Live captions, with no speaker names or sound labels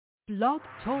Blog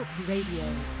Talk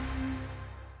Radio.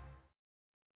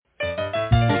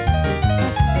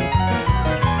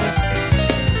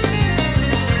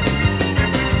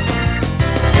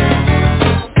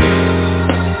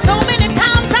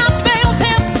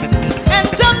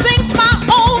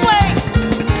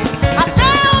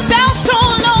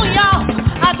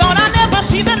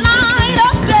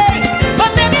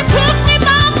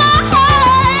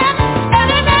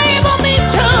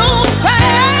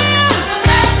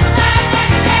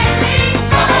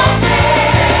 Come on.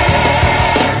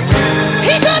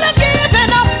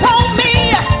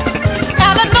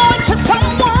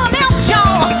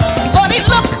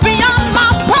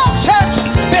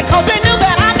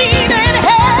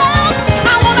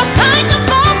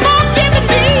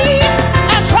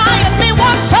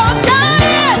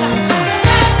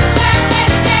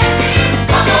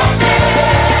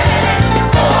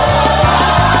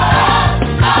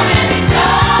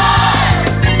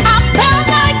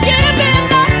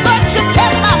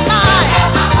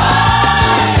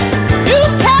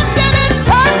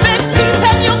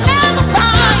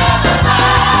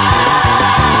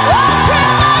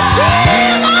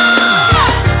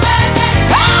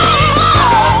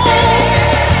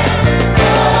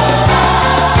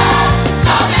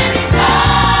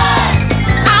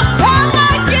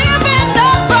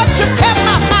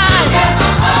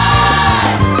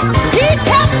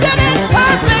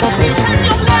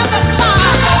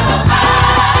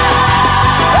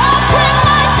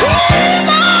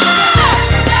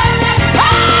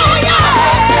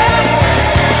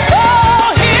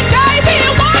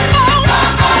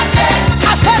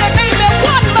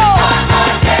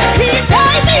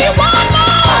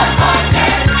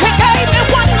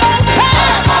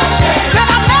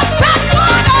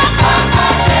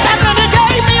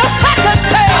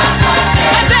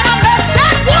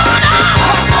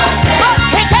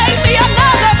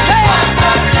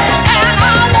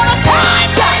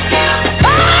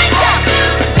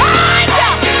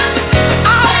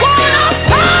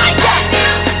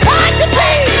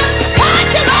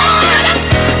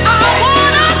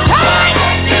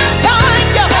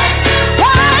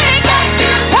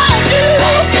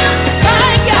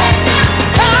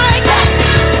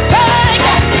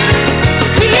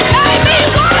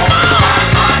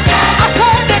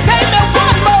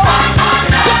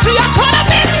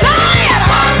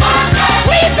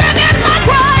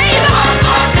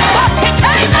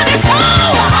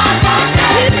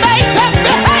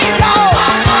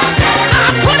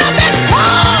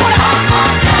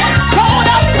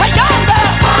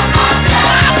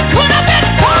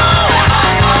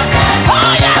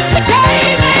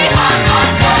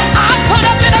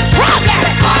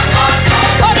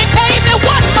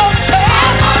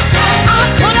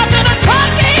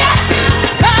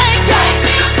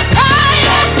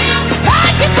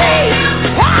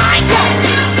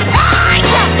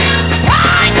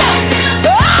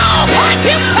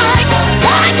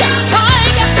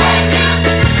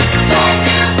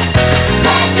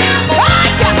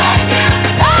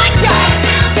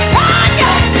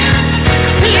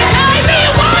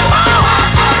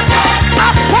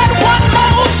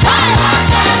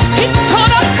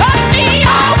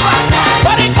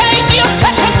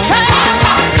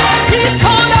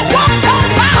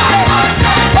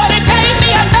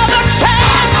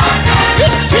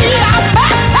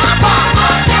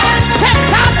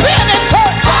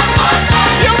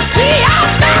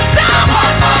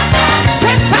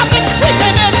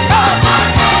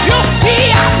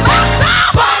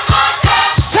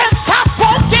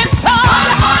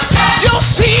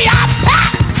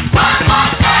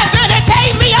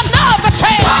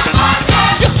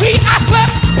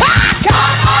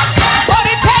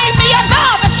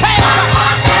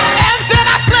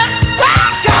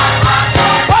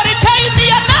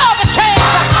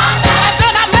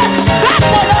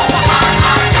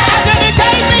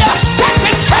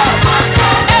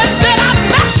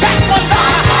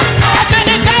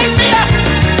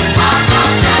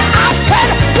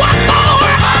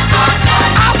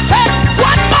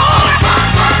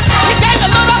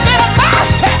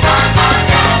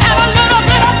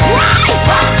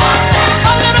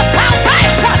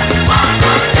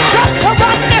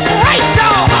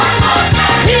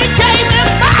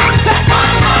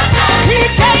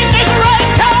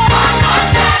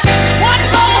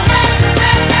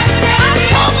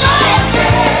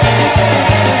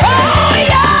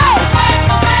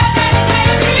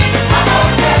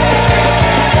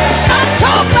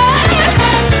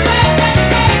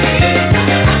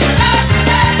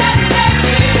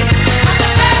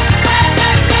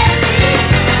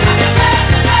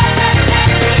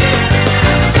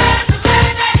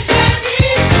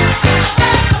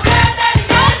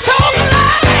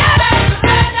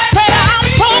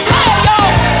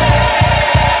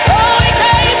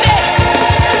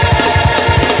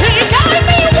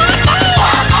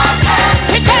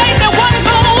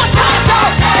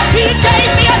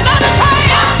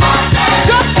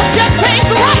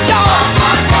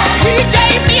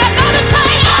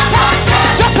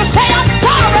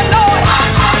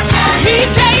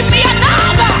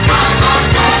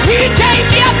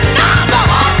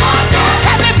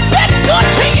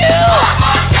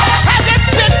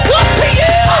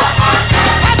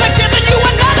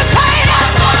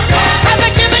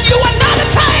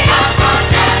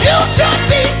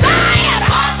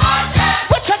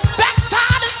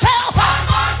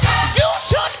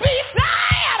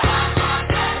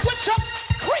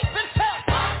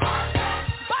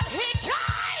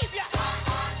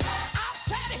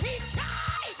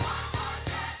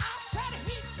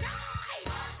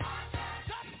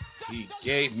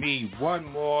 gave me one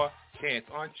more chance.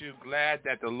 Aren't you glad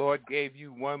that the Lord gave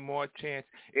you one more chance?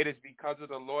 It is because of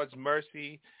the Lord's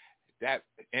mercy that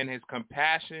and his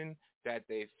compassion that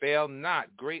they fail not.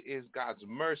 Great is God's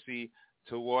mercy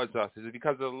towards us. It is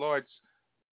because of the Lord's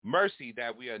mercy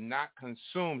that we are not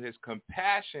consumed. His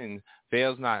compassion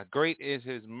fails not. Great is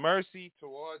his mercy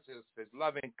towards us, his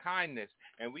loving kindness.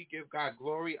 And we give God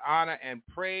glory, honor, and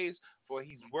praise, for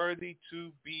he's worthy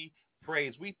to be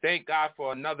praised. We thank God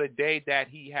for another day that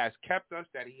he has kept us,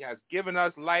 that he has given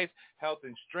us life, health,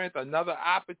 and strength, another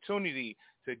opportunity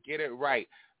to get it right.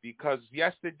 Because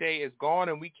yesterday is gone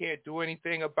and we can't do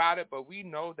anything about it, but we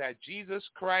know that Jesus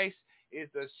Christ is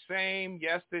the same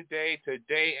yesterday,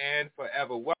 today, and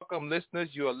forever. Welcome, listeners.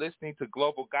 You are listening to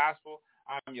Global Gospel.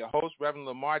 I'm your host, Reverend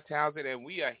LeMarr Townsend, and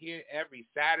we are here every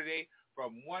Saturday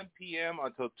from 1 p.m.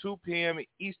 until 2 p.m.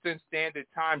 Eastern Standard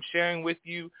Time, sharing with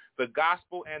you the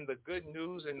gospel and the good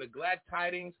news and the glad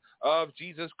tidings of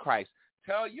Jesus Christ.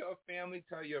 Tell your family,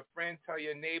 tell your friends, tell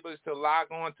your neighbors to log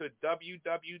on to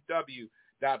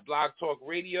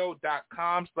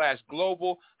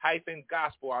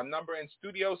www.blogtalkradio.com/global-gospel. Our number in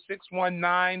studio,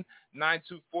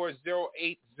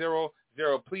 619-924-0800.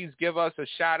 Please give us a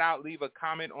shout-out, leave a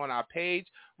comment on our page.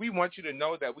 We want you to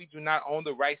know that we do not own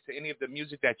the rights to any of the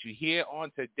music that you hear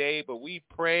on today, but we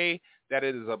pray that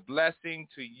it is a blessing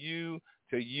to you,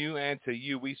 and to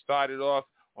you. We started off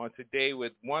on today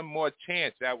with One More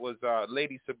Chance. That was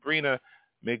Lady Sabrina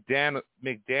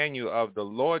McDaniel of the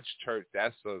Lord's Church.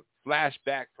 That's a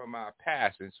flashback from our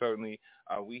past, and certainly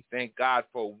we thank God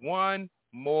for one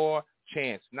more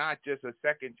chance, not just a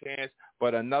second chance,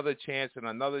 but another chance and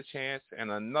another chance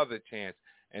and another chance.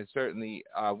 And certainly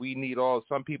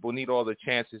some people need all the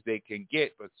chances they can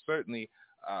get, but certainly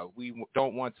we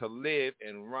don't want to live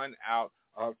and run out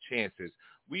of chances.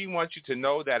 We want you to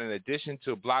know that in addition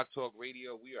to Blog Talk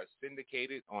Radio, we are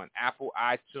syndicated on Apple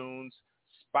iTunes,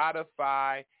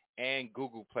 Spotify, and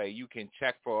Google Play. You can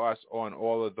check for us on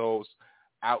all of those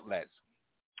outlets.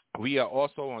 We are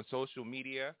also on social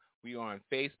media. We are on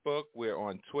Facebook. We're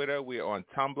on Twitter. We're on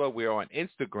Tumblr. We're on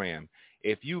Instagram.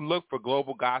 If you look for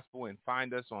Global Gospel and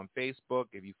find us on Facebook,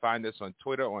 if you find us on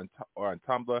Twitter or on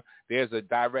Tumblr, there's a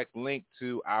direct link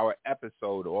to our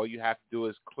episode. All you have to do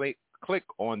is click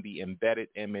on the embedded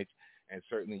image, and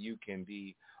certainly you can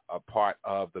be a part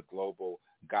of the Global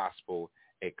Gospel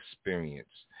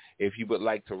experience. If you would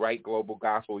like to write Global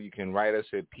Gospel, you can write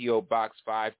us at P.O. Box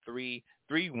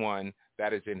 5331.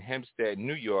 That is in Hempstead,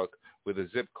 New York, where the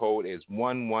zip code is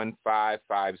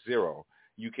 11550.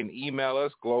 You can email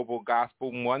us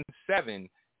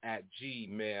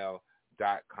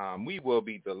globalgospel17@gmail.com. We will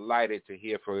be delighted to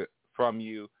hear from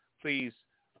you. Please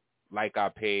like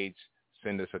our page,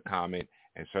 send us a comment,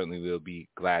 and certainly we'll be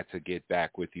glad to get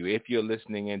back with you. If you're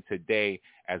listening in today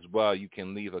as well, you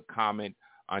can leave a comment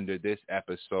under this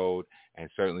episode,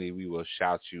 and certainly we will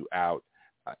shout you out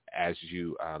as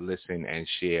you listen and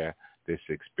share this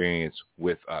experience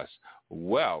with us.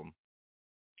 Well,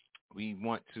 we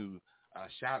want to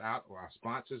shout out our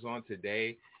sponsors on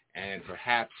today, and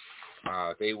perhaps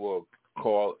they will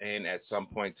call in at some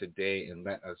point today and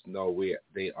let us know where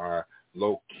they are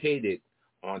located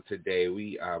on today.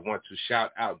 We want to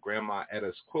shout out Grandma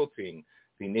Etta's Quilting,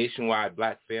 the Nationwide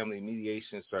Black Family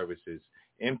Mediation Services,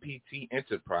 MPT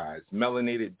Enterprise,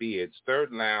 Melanated Beards,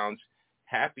 Third Lounge,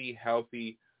 Happy,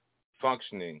 Healthy,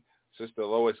 Functioning, Sister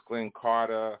Lois Glenn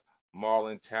Carter,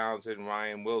 Marlon Townsend,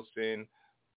 Ryan Wilson.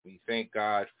 We thank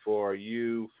God for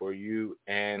you,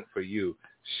 and for you.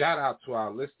 Shout out to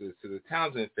our listeners, to the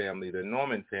Townsend family, the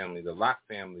Norman family, the Locke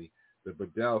family, the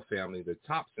Bedell family, the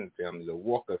Thompson family, the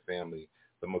Walker family,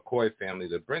 the McCoy family,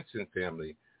 the Brinson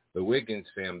family, the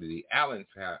Wiggins family, the Allen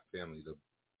family, the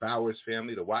Bowers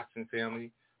family, the Watson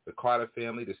family, the Carter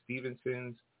family, the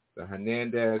Stevensons, the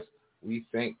Hernandez. We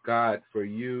thank God for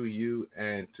you,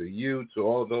 and to you, to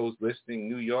all those listening,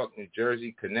 New York, New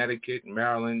Jersey, Connecticut,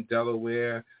 Maryland,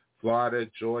 Delaware, Florida,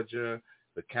 Georgia,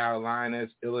 the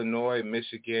Carolinas, Illinois,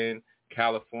 Michigan,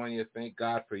 California. Thank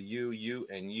God for you,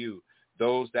 and you.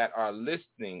 Those that are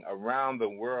listening around the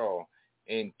world,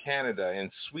 in Canada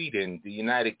and Sweden, the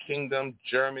United Kingdom,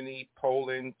 Germany,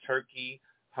 Poland, Turkey,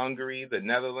 Hungary, the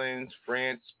Netherlands,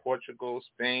 France, Portugal,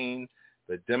 Spain,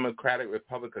 the Democratic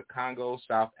Republic of Congo,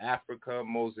 South Africa,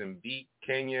 Mozambique,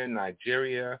 Kenya,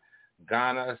 Nigeria,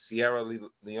 Ghana, Sierra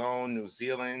Leone, New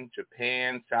Zealand,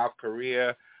 Japan, South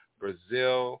Korea,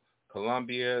 Brazil,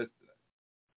 Colombia,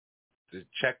 the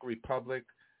Czech Republic,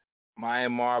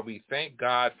 Myanmar. We thank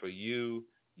God for you,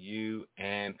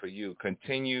 and for you.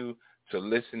 Continue to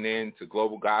listen in to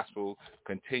Global Gospel.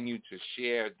 Continue to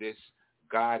share this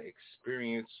God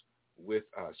experience with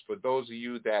us. For those of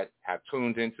you that have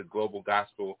tuned into Global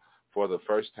Gospel for the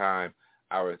first time,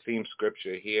 our theme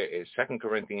scripture here is 2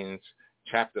 Corinthians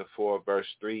chapter 4, verse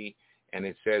 3, and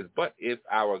it says, "But if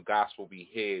our gospel be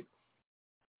hid,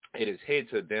 it is hid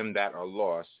to them that are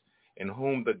lost, in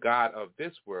whom the God of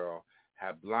this world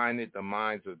hath blinded the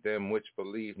minds of them which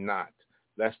believe not,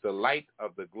 lest the light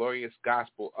of the glorious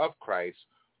gospel of Christ,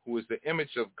 who is the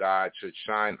image of God, should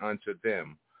shine unto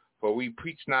them. For we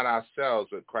preach not ourselves,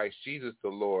 but Christ Jesus the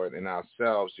Lord, and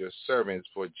ourselves your servants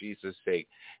for Jesus' sake."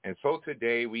 And so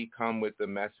today we come with the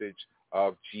message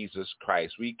of Jesus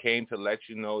Christ. We came to let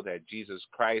you know that Jesus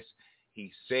Christ,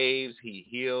 he saves, he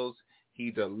heals, he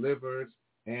delivers,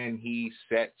 and he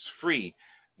sets free.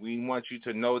 We want you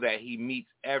to know that he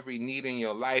meets every need in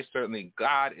your life. Certainly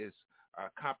God is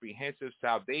comprehensive.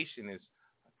 Salvation is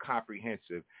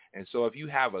comprehensive. And so if you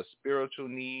have a spiritual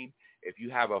need, if you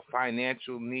have a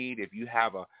financial need, if you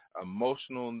have an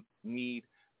emotional need,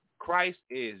 Christ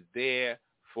is there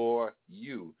for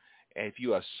you. And if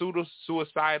you are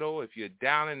suicidal, if you're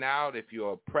down and out, if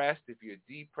you're oppressed, if you're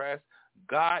depressed,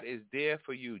 God is there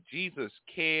for you. Jesus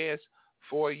cares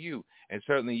for you. And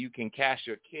certainly you can cast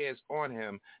your cares on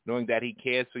him, knowing that he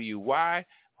cares for you. Why?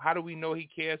 How do we know he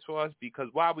cares for us?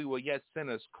 Because while we were yet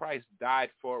sinners, Christ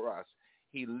died for us.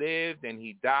 He lived and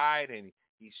he died and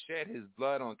he shed his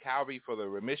blood on Calvary for the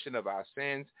remission of our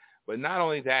sins. But not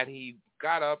only that, he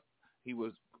got up. He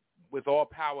was with all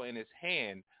power in his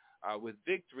hand, with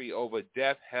victory over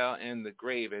death, hell, and the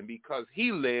grave. And because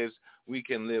he lives, we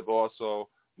can live also.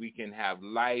 We can have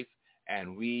life,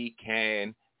 and we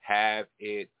can have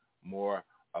it more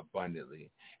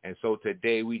abundantly. And so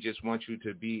today we just want you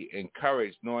to be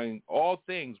encouraged, knowing all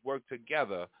things work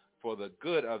together for the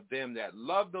good of them that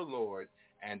love the Lord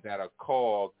and that are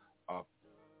called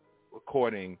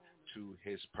according to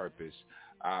his purpose.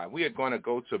 We are going to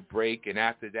go to break, and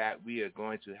after that we are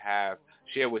going to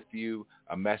share with you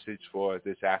a message for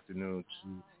this afternoon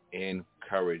to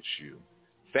encourage you.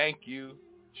 Thank you,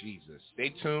 Jesus. Stay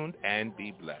tuned and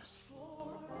be blessed.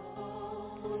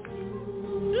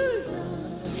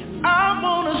 I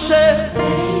want to say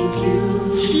thank you,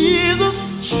 Jesus,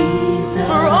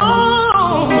 for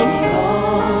all.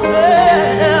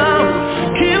 Yeah.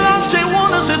 Can I say,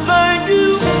 want to say thank you,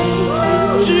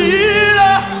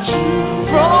 Jesus,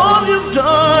 for all you've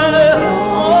done.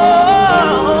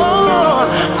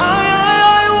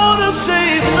 I want to say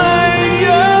thank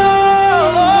you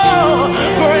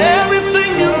for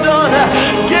everything you've done.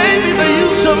 Gave me the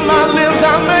use of my lips.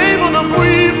 I'm able to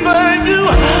breathe. Thank you.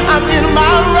 I'm in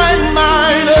my right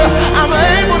mind. I'm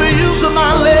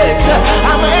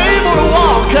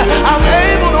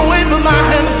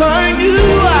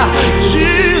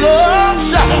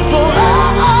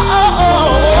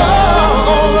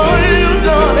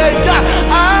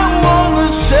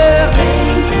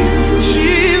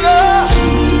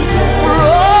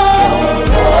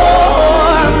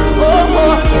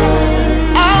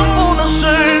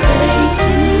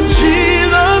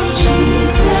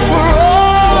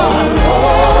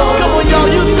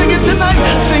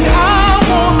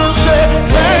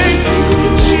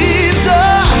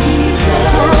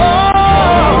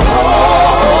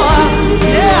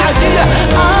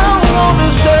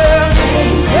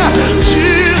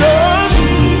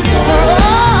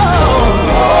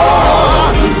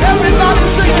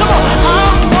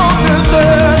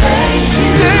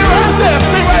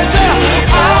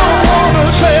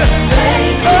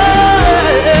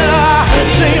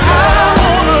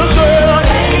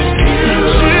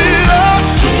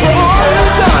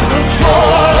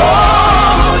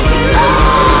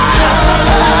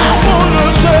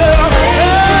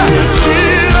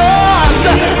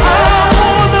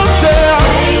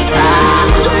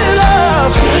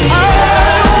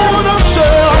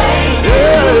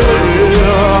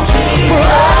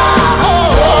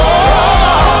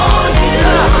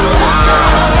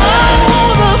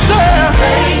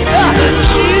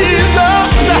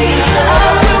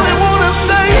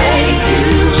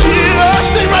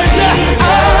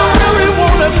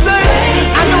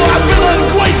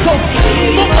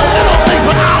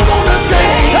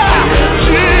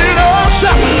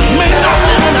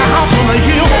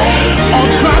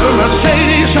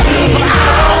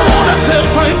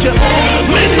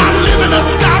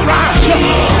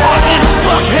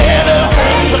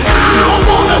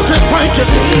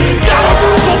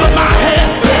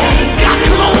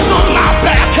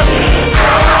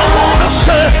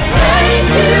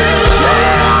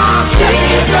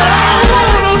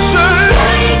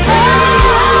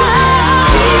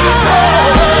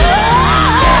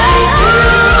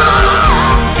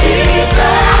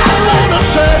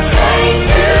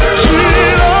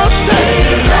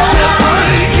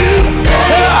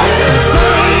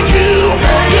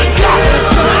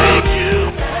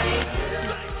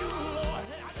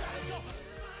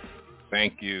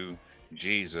Thank you,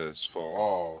 Jesus, for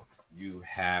all you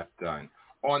have done.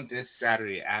 On this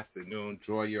Saturday afternoon,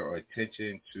 draw your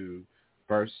attention to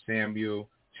 1 Samuel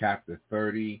chapter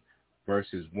 30,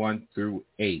 verses 1 through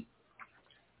 8.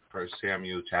 1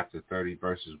 Samuel chapter 30,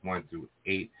 verses 1 through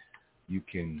 8. You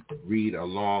can read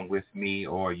along with me,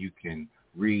 or you can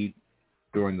read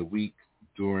during the week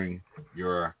during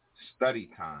your study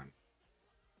time.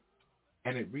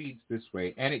 And it reads this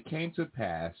way: And it came to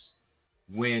pass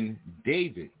when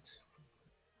David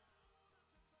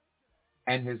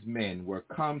and his men were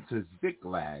come to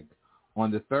Ziklag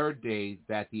on the third day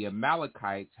that the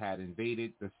Amalekites had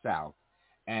invaded the south,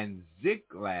 and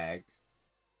Ziklag,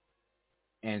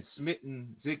 and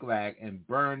smitten Ziklag and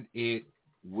burned it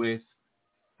with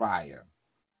fire,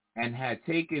 and had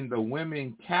taken the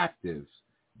women captives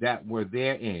that were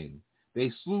therein.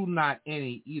 They slew not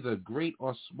any, either great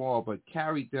or small, but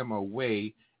carried them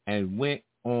away and went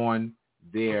on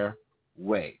their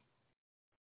way.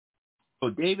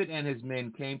 So David and his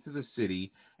men came to the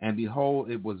city, and behold,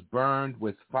 it was burned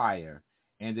with fire,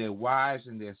 and their wives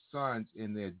and their sons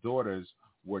and their daughters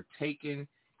were taken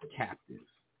captive.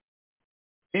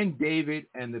 Then David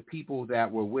and the people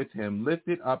that were with him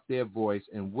lifted up their voice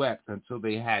and wept until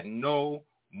they had no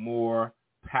more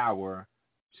power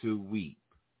to weep.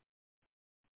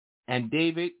 And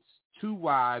David's two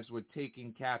wives were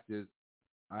taken captive,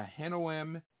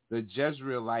 Ahinoam the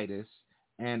Jezreelitess,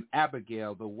 and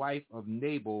Abigail, the wife of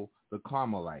Nabal the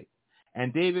Carmelite.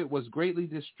 And David was greatly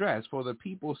distressed, for the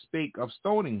people spake of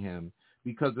stoning him,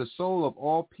 because the soul of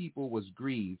all people was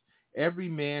grieved, every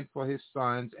man for his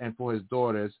sons and for his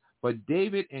daughters. But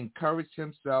David encouraged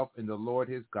himself in the Lord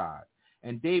his God.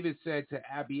 And David said to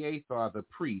Abiathar the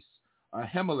priest,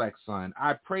 Ahimelech's son,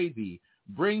 I pray thee,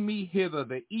 bring me hither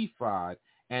the ephod.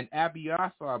 And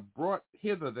Abiathar brought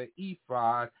hither the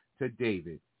ephod to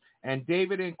David. And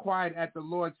David inquired at the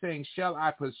Lord, saying, Shall I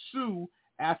pursue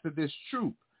after this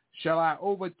troop? Shall I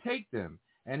overtake them?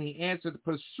 And he answered,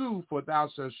 Pursue, for thou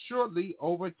shalt surely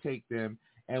overtake them,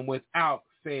 and without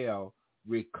fail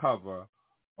recover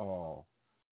all.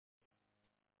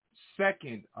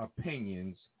 Second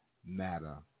opinions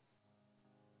matter.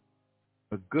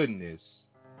 The goodness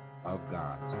of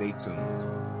God. Stay tuned.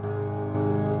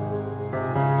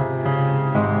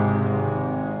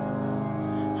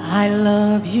 I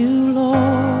love you, Lord,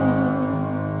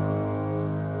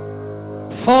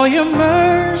 for your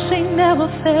mercy never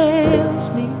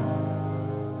fails me.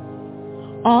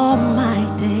 All my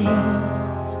days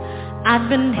I've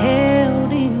been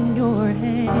held in your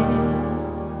hand.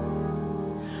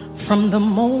 From the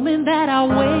moment that I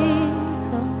wake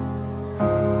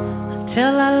up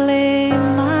till I lay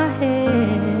my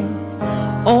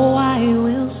head, oh, I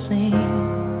will sing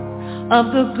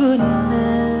of the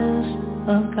goodness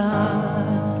of God.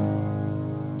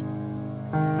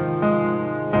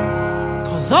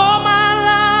 'Cause all my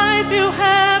life you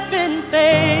have been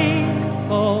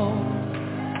faithful.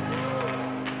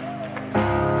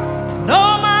 And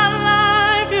all my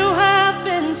life you have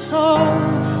been so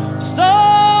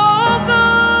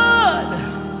good.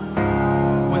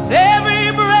 With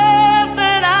every breath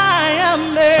that I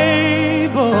am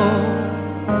able,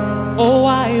 oh,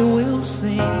 I will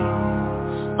sing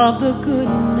of the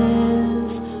goodness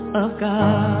of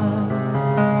God.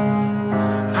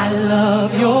 I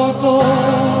love your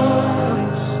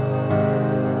voice.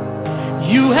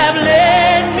 You have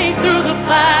led me through the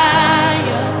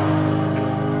fire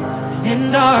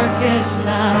in darkest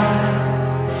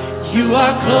night. You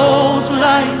are close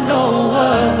like no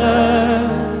other.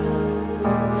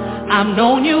 I've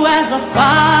known you as a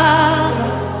father.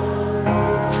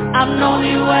 I've known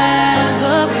you as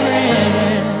a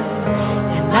friend.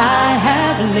 And I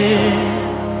have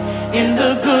lived in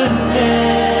the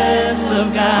goodness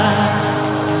of God.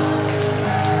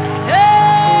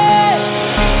 Hey!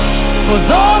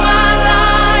 'Cause all my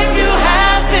life you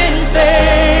have been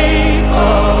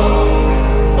faithful.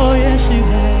 Oh yes you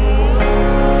have.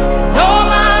 And all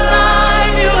my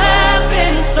life you have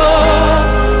been so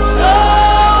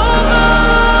good.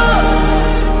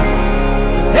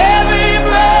 Every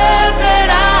breath that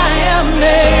I am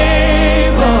made,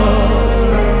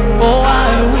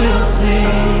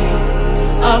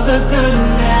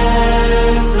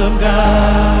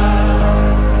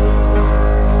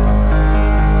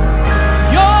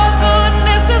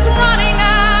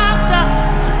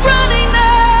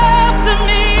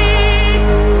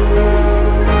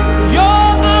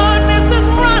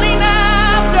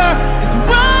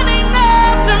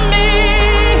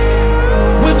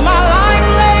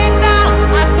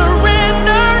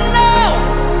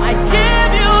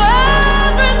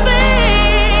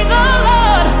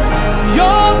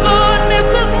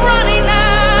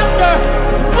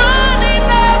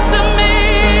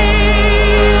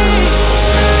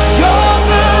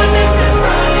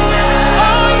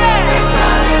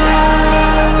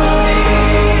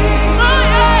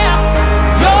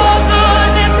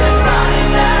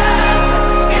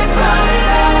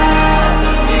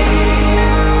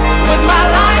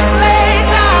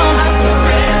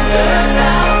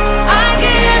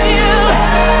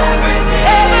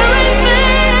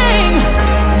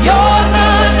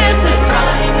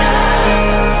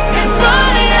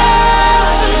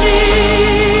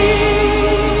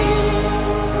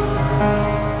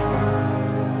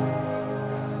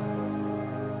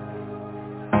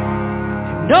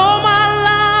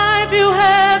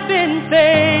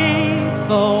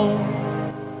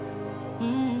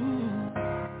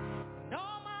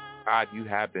 God, you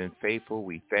have been faithful.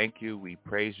 We thank you. We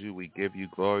praise you. We give you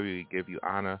glory. We give you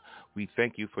honor. We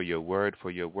thank you for your word.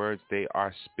 For your words, they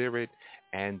are spirit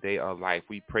and they are life.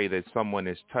 We pray that someone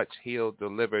is touched, healed,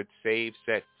 delivered, saved,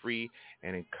 set free,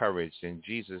 and encouraged. In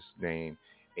Jesus' name,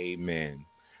 amen.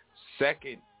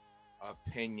 Second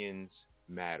opinions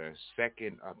matter.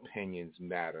 Second opinions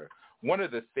matter. One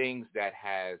of the things that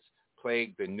has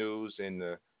plagued the news in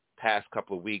the past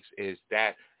couple of weeks is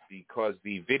that because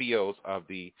the videos of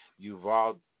the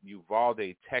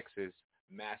Uvalde, Texas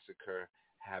massacre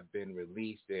have been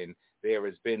released, and there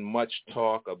has been much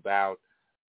talk about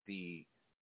the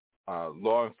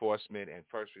law enforcement and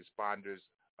first responders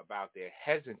about their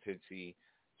hesitancy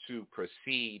to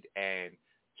proceed and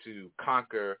to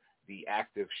conquer the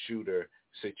active shooter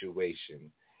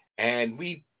situation. And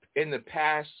we, in the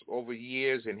past, over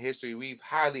years in history, we've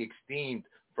highly esteemed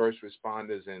first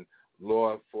responders and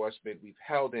law enforcement. We've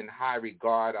held in high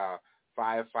regard our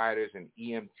firefighters and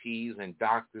EMTs and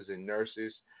doctors and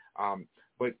nurses.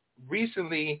 But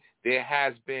recently there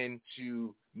has been,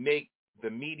 to make the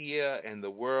media and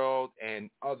the world and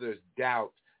others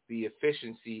doubt the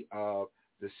efficiency of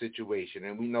the situation.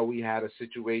 And we know we had a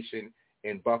situation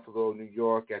in Buffalo, New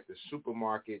York at the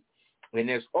supermarket, and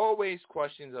there's always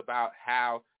questions about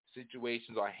how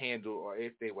situations are handled or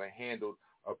if they were handled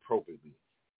appropriately.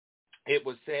 It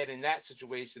was said in that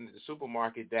situation at the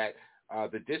supermarket that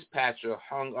the dispatcher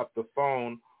hung up the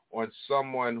phone on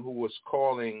someone who was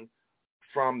calling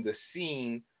from the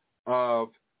scene of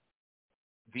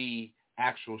the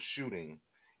actual shooting.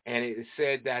 And it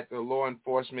said that the law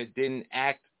enforcement didn't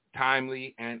act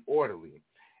timely and orderly.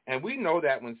 And we know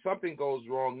that when something goes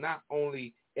wrong, not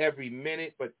only every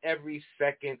minute, but every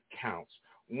second counts.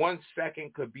 1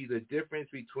 second could be the difference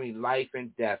between life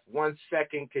and death. 1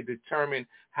 second could determine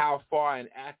how far an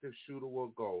active shooter will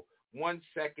go. 1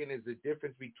 second is the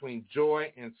difference between joy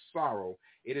and sorrow.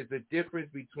 It is the difference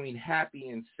between happy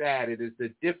and sad. It is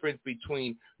the difference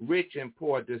between rich and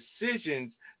poor.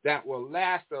 Decisions that will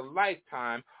last a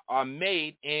lifetime are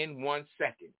made in 1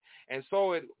 second. And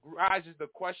so it rises the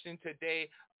question today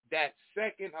that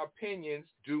second opinions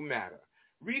do matter.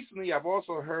 Recently, I've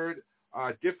also heard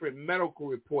different medical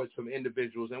reports from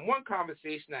individuals. And one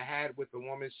conversation I had with a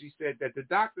woman, she said that the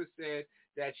doctor said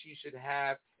that she should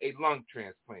have a lung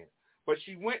transplant. But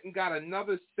she went and got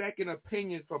another second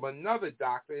opinion from another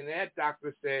doctor, and that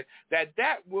doctor said that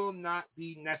that will not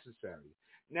be necessary.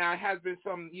 Now, it has been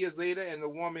some years later, and the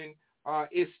woman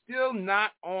is still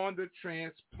not on the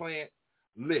transplant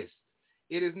list.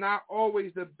 It is not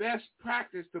always the best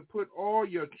practice to put all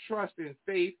your trust and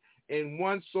faith in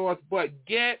one source, but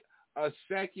get a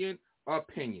second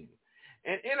opinion.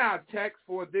 And in our text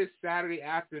for this Saturday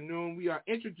afternoon, we are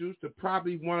introduced to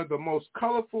probably one of the most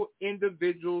colorful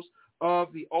individuals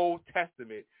of the Old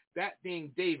Testament, that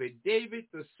being David. David,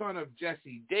 the son of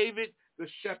Jesse. David, the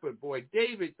shepherd boy.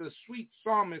 David, the sweet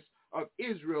psalmist of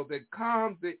Israel that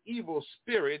calms the evil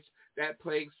spirits that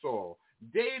plague Saul.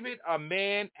 David, a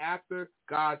man after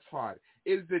God's heart.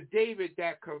 Is the David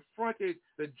that confronted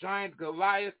the giant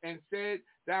Goliath and said,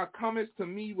 "Thou comest to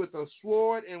me with a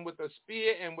sword and with a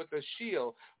spear and with a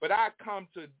shield, but I come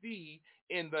to thee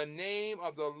in the name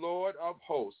of the Lord of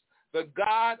hosts, the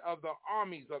God of the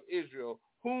armies of Israel,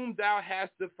 whom thou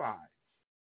hast defied."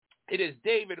 It is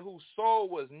David whose soul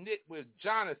was knit with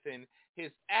Jonathan,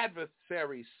 his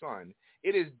adversary's son.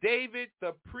 It is David,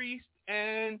 the priest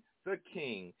and the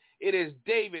king. It is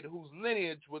David whose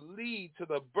lineage would lead to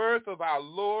the birth of our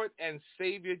Lord and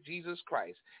Savior Jesus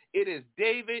Christ. It is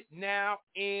David now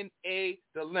in a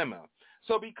dilemma.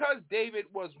 So because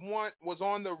David was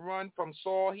on the run from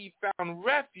Saul, he found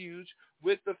refuge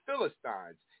with the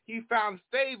Philistines. He found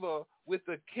favor with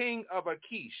the king of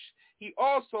Achish. He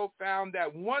also found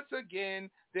that once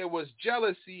again there was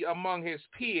jealousy among his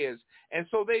peers, and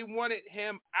so they wanted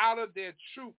him out of their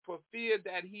troop for fear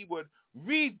that he would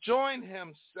rejoin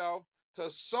himself to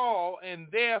Saul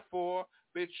and therefore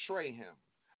betray him.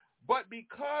 But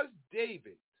because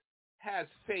David has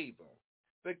favor,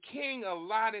 the king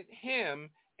allotted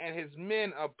him and his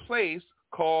men a place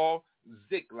called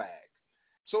Ziklag.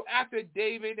 So after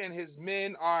David and his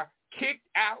men are kicked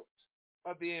out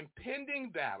of the impending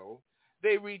battle,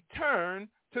 they returned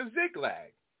to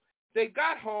Ziklag. They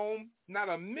got home not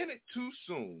a minute too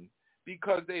soon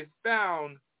because they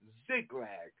found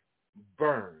Ziklag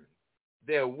burned.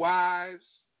 Their wives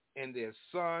and their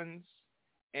sons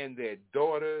and their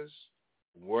daughters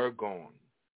were gone.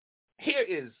 Here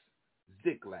is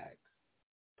Ziklag.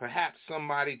 Perhaps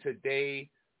somebody today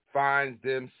finds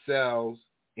themselves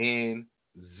in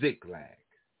Ziklag.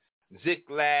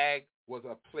 Ziklag was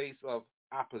a place of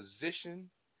opposition.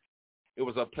 It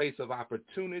was a place of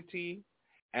opportunity,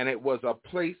 and it was a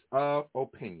place of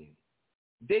opinion.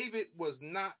 David was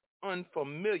not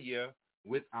unfamiliar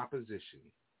with opposition.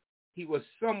 He was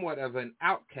somewhat of an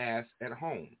outcast at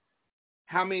home.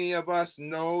 How many of us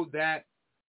know that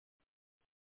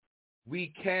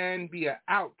we can be an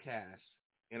outcast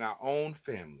in our own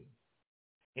family,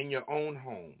 in your own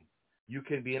home? You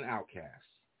can be an outcast.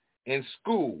 In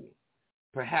school,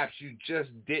 perhaps you just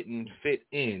didn't fit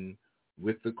in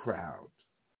with the crowd.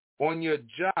 On your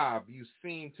job, you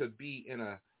seem to be in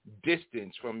a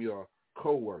distance from your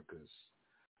coworkers.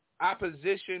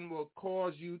 Opposition will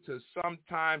cause you to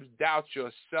sometimes doubt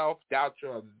yourself, doubt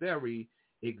your very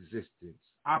existence.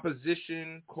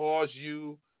 Opposition cause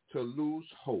you to lose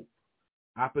hope.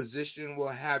 Opposition will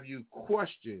have you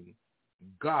question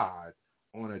God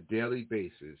on a daily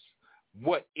basis.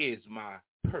 What is my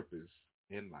purpose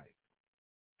in life?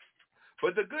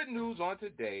 But the good news on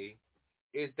today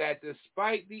is that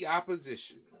despite the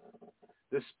opposition,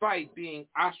 despite being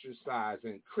ostracized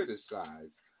and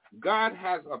criticized, God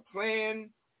has a plan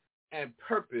and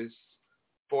purpose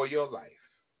for your life.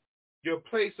 Your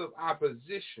place of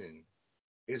opposition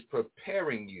is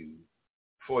preparing you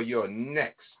for your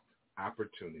next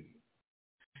opportunity.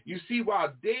 You see,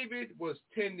 while David was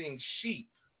tending sheep,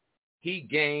 he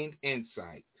gained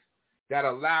insight that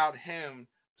allowed him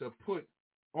to put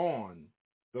on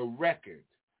the record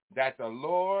that the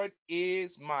Lord is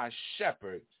my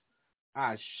shepherd,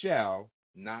 I shall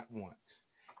not want.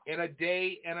 In a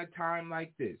day and a time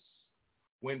like this,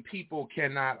 when people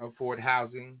cannot afford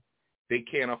housing, they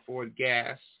can't afford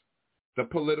gas, the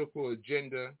political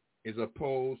agenda is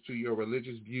opposed to your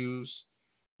religious views,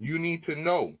 you need to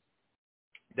know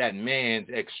that man's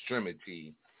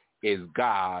extremity is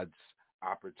God's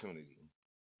opportunity.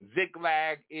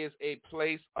 Ziklag is a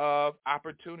place of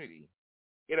opportunity.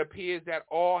 It appears that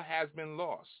all has been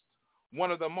lost. One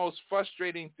of the most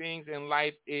frustrating things in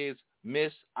life is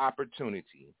missed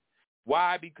opportunity.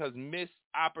 Why? Because missed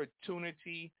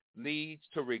opportunity leads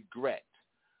to regret.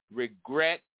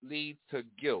 Regret leads to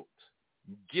guilt.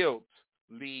 Guilt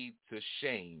leads to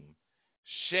shame.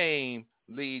 Shame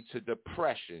leads to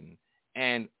depression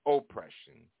and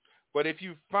oppression. But if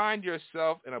you find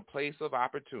yourself in a place of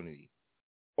opportunity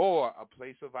or a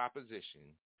place of opposition,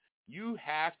 you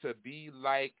have to be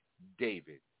like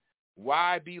David.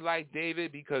 Why be like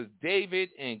David? Because David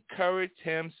encouraged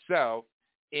himself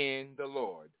in the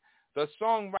Lord. The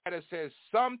songwriter says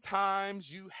sometimes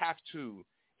you have to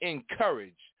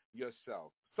encourage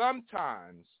yourself.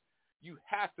 Sometimes you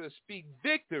have to speak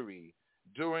victory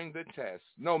during the test.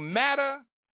 No matter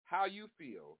how you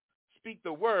feel, speak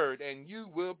the word and you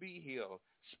will be healed.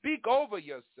 Speak over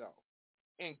yourself.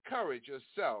 Encourage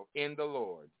yourself in the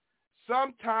Lord.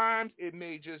 Sometimes it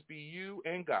may just be you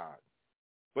and God.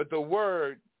 But the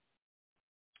world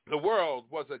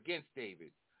was against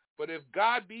David. But if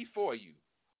God be for you,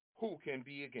 who can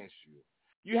be against you?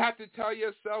 You have to tell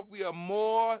yourself we are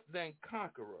more than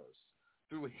conquerors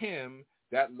through him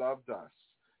that loved us.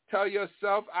 Tell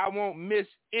yourself I won't miss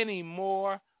any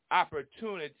more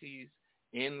opportunities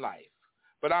in life.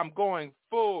 But I'm going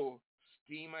full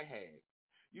steam ahead.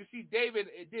 You see, David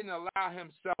didn't allow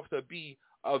himself to be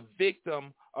a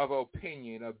victim of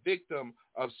opinion, a victim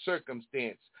of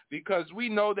circumstance, because we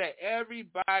know that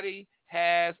everybody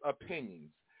has opinions.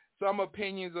 Some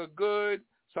opinions are good,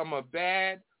 some are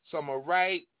bad, some are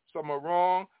right, some are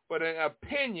wrong, but an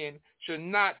opinion should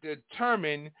not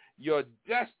determine your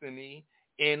destiny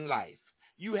in life.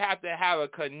 You have to have a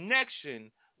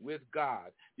connection with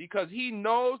God because he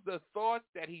knows the thoughts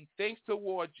that he thinks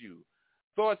towards you,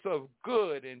 thoughts of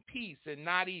good and peace and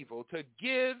not evil, to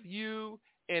give you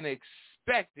an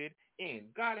expected end.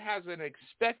 God has an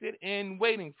expected end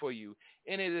waiting for you,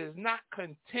 and it is not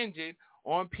contingent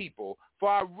on people. For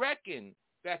I reckon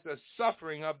that the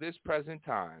suffering of this present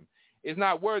time is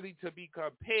not worthy to be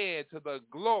compared to the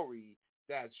glory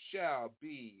that shall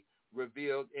be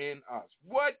revealed in us.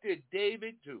 What did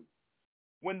David do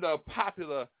when the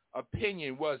popular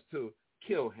opinion was to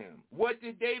kill him? What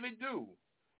did David do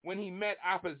when he met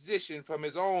opposition from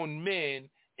his own men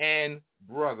and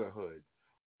brotherhood?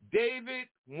 David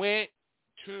went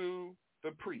to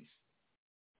the priest.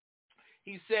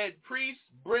 He said, "Priest,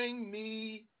 bring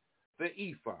me the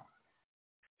ephod."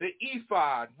 The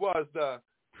ephod was the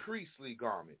priestly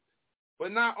garment.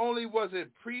 But not only was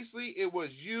it priestly, it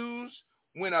was used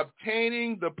when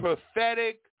obtaining the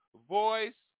prophetic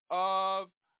voice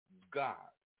of God.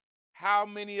 How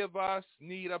many of us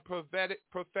need a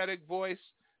prophetic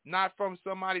voice, not from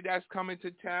somebody that's coming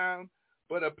to town,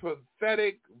 but a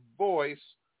prophetic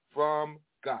voice from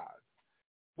God?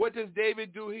 What does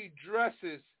David do? He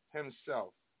dresses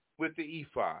himself with the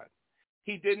ephod.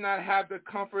 He did not have the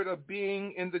comfort of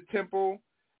being in the temple.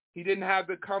 He didn't have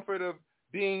the comfort of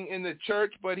being in the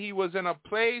church, but he was in a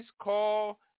place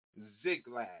called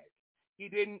Ziklag. He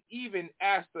didn't even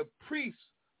ask the priest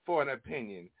for an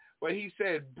opinion, but he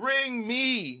said, bring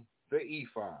me the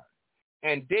ephod.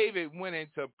 And David went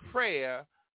into prayer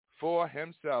for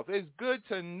himself. It's good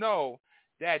to know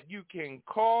that you can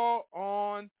call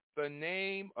on the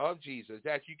name of Jesus,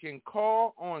 that you can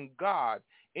call on God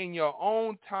in your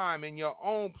own time, in your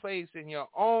own place, in your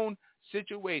own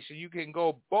situation. You can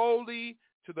go boldly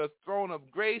to the throne of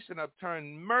grace and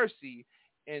obtain mercy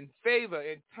and favor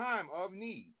in time of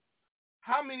need.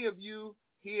 How many of you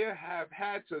here have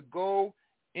had to go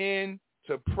into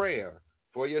prayer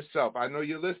for yourself? I know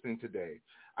you're listening today.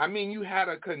 I mean, you had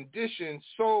a condition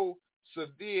so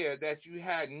severe that you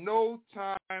had no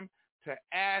time to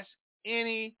ask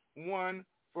anyone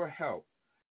for help.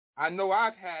 I know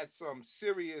I've had some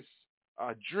serious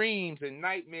dreams and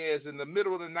nightmares in the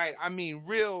middle of the night. I mean,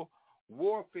 real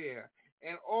warfare.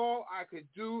 And all I could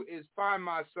do is find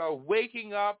myself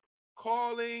waking up,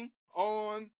 calling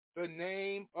on the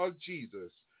name of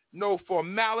Jesus. No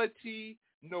formality,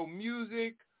 no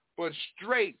music, but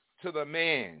straight to the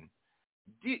man.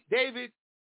 David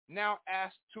now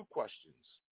asked two questions.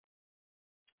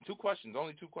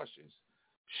 Only two questions.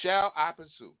 Shall I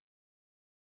pursue?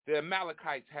 The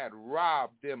Amalekites had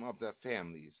robbed them of their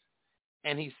families.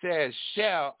 And he says,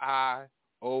 shall I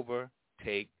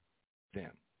overtake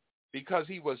them? Because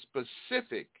he was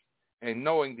specific in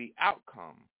knowing the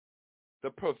outcome. The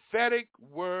prophetic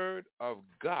word of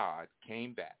God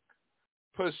came back.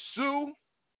 Pursue,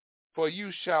 for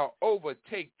you shall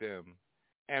overtake them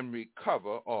and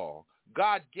recover all.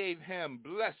 God gave him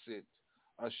blessed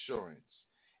assurance.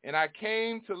 And I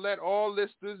came to let all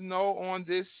listeners know on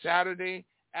this Saturday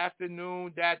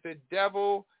afternoon that the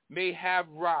devil may have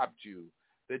robbed you.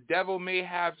 The devil may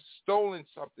have stolen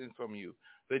something from you.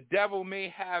 The devil may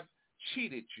have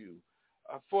cheated you.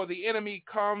 For the enemy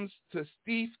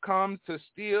thief comes to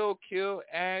steal, kill,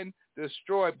 and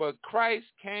destroy. But Christ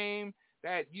came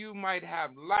that you might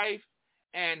have life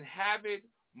and have it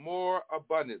more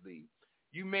abundantly.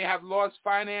 You may have lost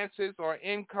finances or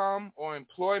income or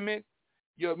employment.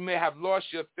 You may have lost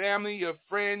your family, your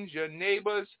friends, your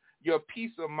neighbors, your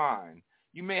peace of mind.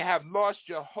 You may have lost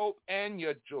your hope and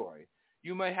your joy.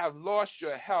 You may have lost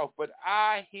your health, but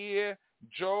I hear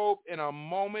Job in a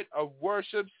moment of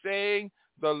worship saying,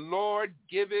 the Lord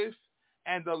giveth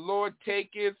and the Lord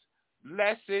taketh.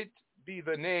 Blessed be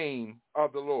the name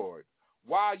of the Lord.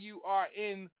 While you are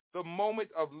in the moment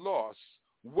of loss,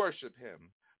 worship him.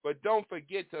 But don't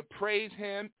forget to praise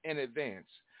him in advance,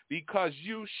 because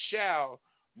you shall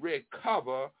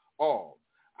recover all.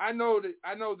 I know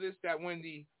this, that when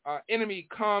the enemy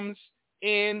comes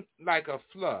in like a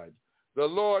flood, the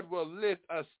Lord will lift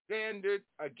a standard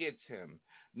against him.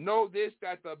 Know this,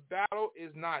 that the battle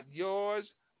is not yours,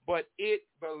 but it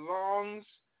belongs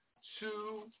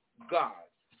to God.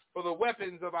 For the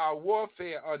weapons of our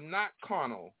warfare are not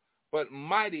carnal, but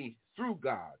mighty through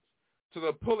God, to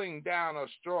the pulling down of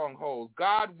strongholds.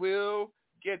 God will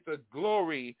get the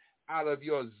glory out of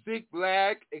your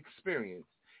Ziklag experience.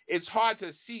 It's hard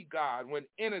to see God when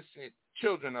innocent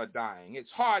children are dying.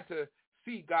 It's hard to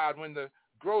see God when the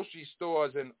grocery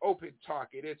stores and open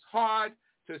target. It's hard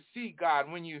to see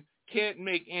God when you can't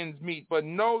make ends meet. But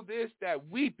know this, that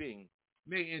weeping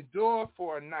may endure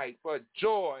for a night, but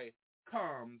joy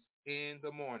comes in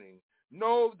the morning.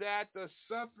 Know that the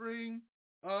suffering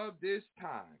of this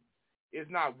time is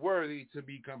not worthy to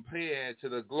be compared to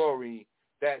the glory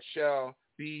that shall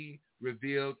be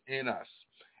revealed in us.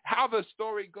 How the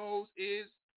story goes is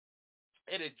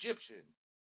an Egyptian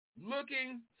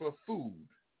looking for food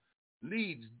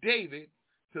leads David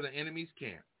to the enemy's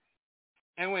camp.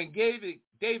 And when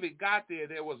David got there,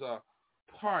 there was a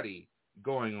party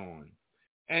going on.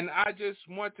 And I just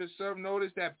want to serve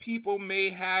notice that people may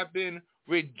have been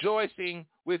rejoicing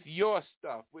with your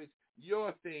stuff, with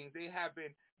your things. They have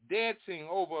been dancing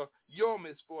over your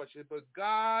misfortune. But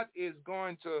God is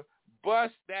going to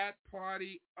bust that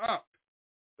party up.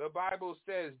 The Bible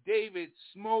says David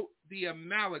smote the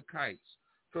Amalekites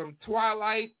from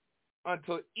twilight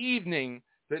until evening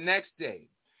the next day.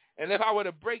 And if I were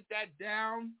to break that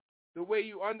down the way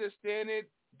you understand it,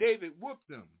 David whooped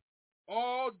them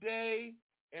all day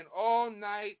and all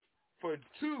night for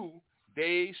 2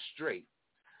 days straight.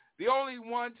 The only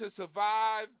one to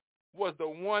survive was the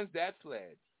ones that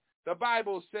fled. The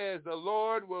Bible says the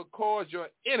Lord will cause your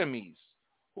enemies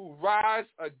who rise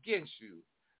against you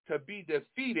to be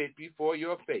defeated before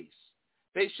your face.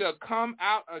 They shall come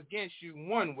out against you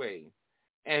one way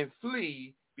and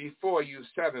flee before you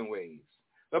 7 ways.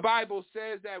 The Bible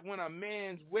says that when a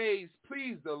man's ways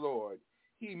please the Lord,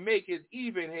 he maketh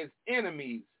even his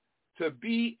enemies to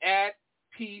be at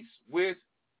peace with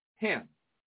him.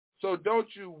 So don't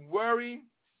you worry.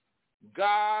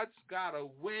 God's got a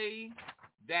way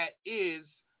that is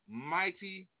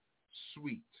mighty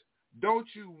sweet. Don't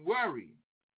you worry,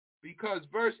 because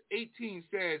verse 18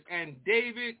 says, and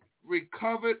David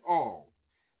recovered all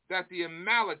that the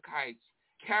Amalekites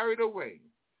carried away,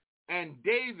 and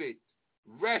David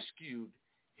rescued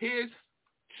his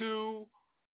 2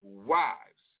 wives.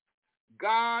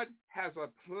 God has a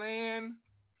plan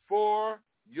for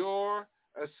your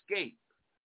escape.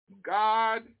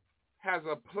 God has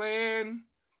a plan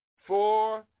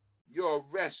for your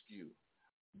rescue.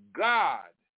 God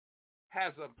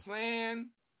has a plan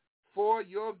for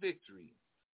your victory.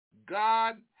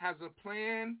 God has a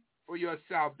plan for your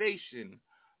salvation,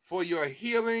 for your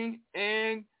healing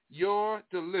and your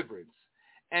deliverance.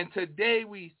 And today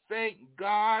we thank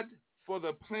God for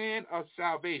the plan of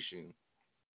salvation.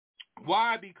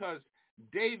 Why? Because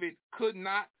David could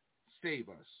not save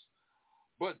us.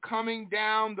 But coming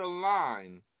down the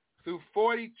line through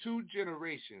 42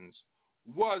 generations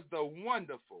was the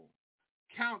wonderful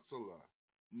Counselor,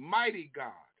 Mighty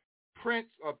God,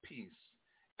 Prince of Peace,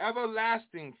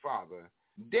 Everlasting Father.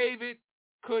 David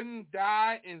couldn't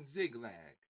die in Ziklag.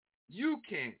 You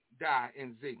can't die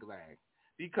in Ziklag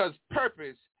because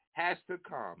purpose has to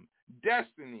come.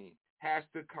 Destiny has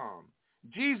to come.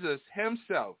 Jesus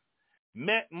himself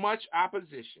met much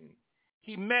opposition.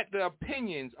 He met the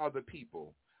opinions of the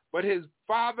people, but his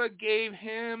Father gave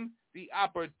him the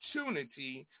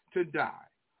opportunity to die.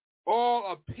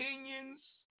 All opinions,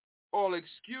 all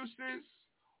excuses,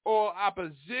 all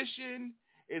opposition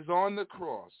is on the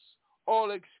cross.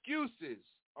 All excuses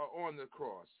are on the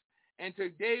cross. And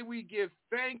today we give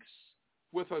thanks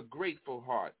with a grateful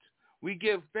heart. We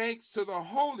give thanks to the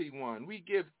Holy One. We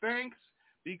give thanks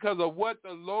because of what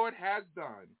the Lord has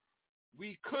done.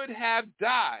 We could have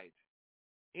died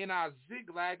in our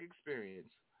Ziklag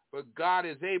experience, but God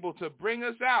is able to bring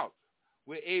us out.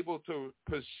 We're able to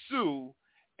pursue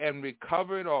and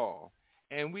recover it all,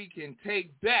 and we can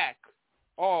take back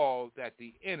all that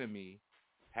the enemy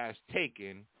has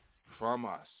taken from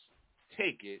us.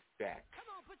 Take it back.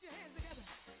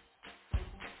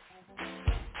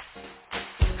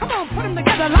 Come on, put them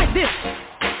together like this.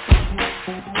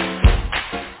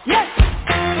 Yes.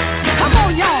 Come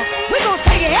on, y'all. We're going to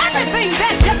take everything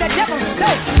that the devil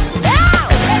stole. Yeah,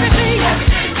 everything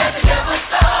that the devil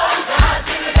stole, God,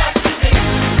 give it back to me.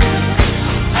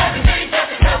 Everything that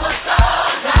the devil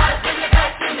stole, God, give it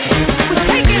back to me. We're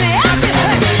taking everything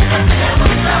that the devil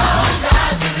stole,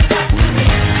 God, give it back to me.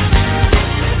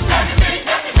 Everything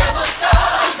that the devil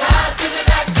stole, God, give it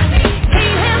back to me.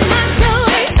 Can't have my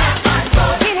joy.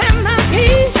 Can't have my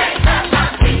peace. Can't have my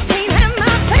peace. Can't have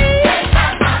my faith. Can't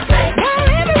have my faith.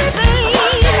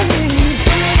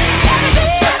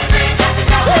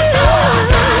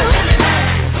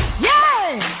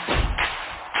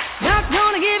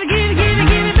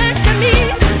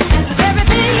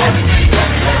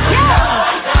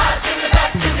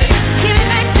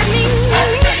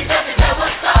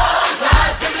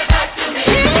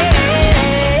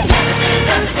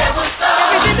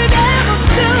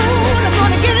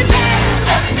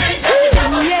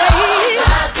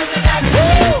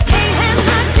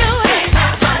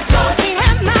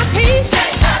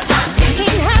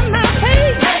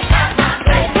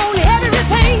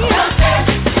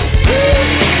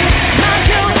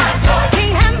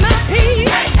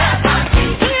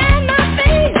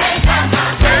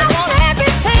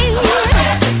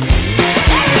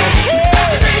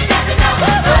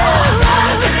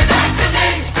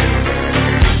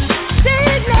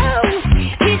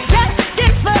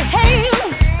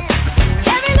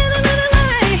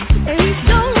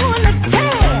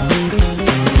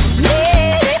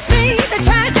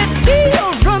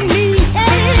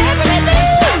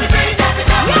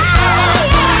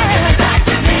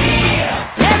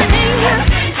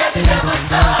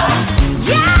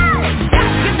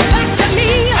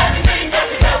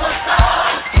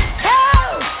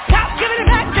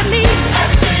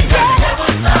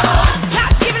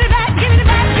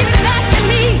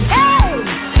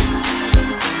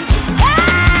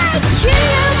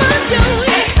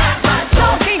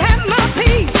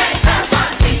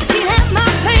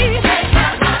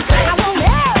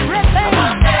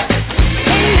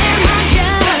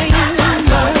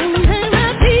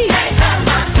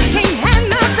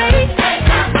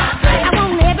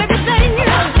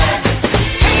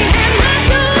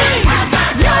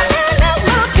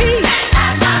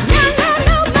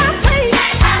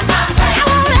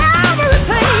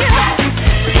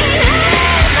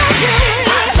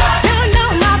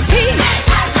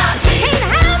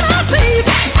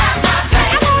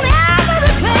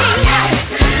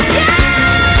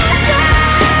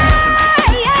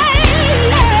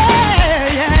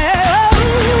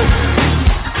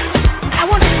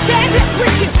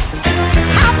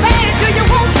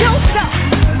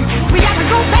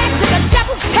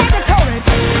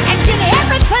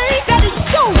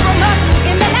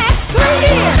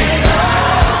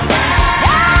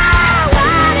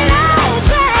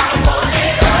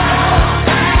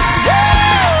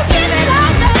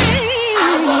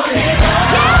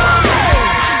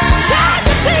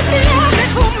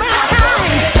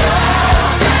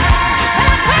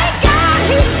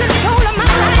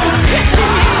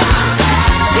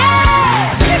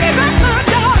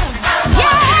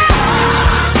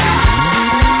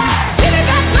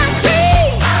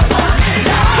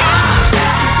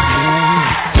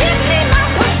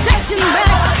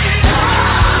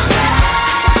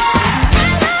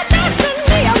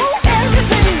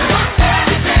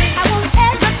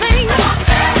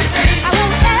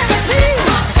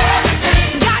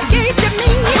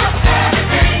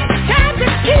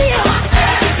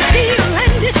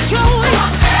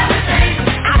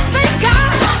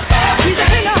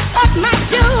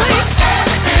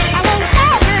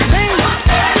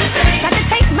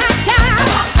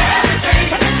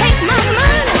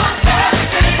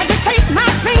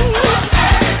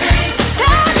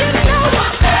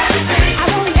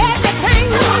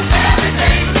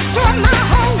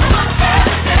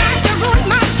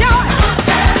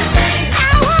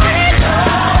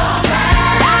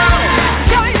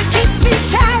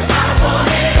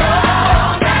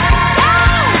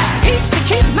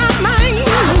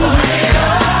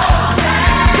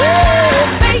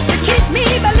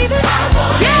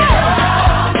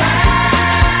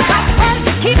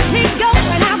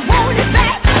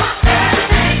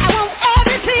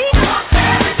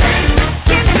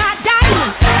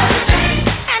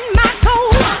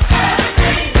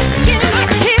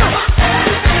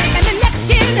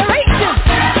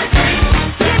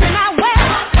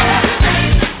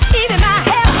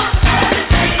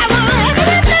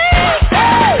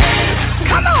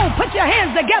 Put your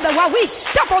hands together while we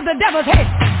shuffle the devil's head.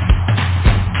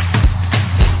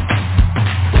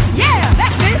 Yeah,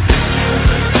 that's it.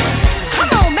 Come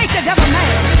on, make the devil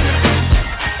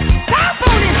mad. Stomp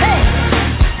on his head.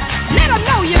 Let him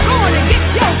know you're going to get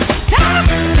your stuff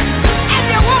and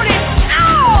you want it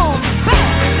all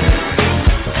back.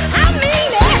 I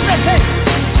mean everything.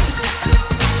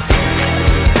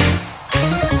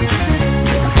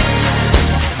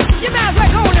 You might as well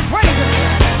go on and praise him.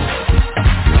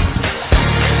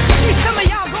 See, some of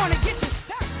y'all going to get your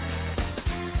stuff.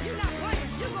 You're not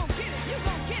playing. You're going to get it. You're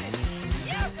going to get it.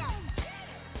 You're going to get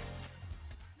it.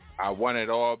 I want it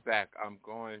all back. I'm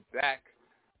going back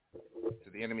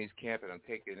to the enemy's camp, and I'm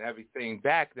taking everything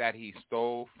back that he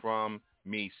stole from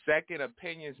me. Second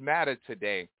opinions matter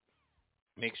today.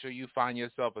 Make sure you find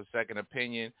yourself a second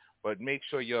opinion, but make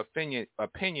sure your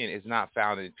opinion is not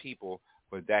found in people,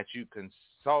 but that you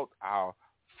consult our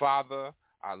Father,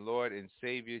 our Lord and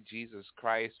Savior, Jesus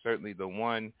Christ, certainly the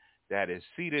one that is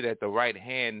seated at the right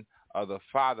hand of the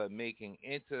Father, making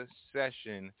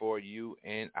intercession for you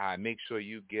and I. Make sure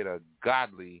you get a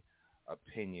godly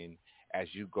opinion as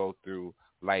you go through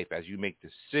life, as you make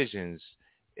decisions,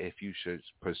 if you should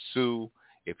pursue,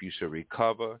 if you should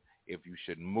recover, if you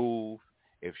should move,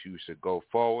 if you should go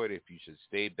forward, if you should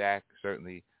stay back.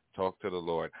 Certainly talk to the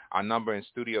Lord. Our number in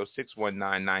studio,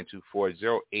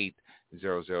 619-924-0800,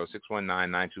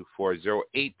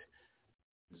 619-924-0800.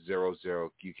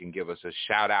 You can give us a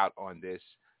shout out on this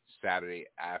Saturday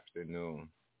afternoon.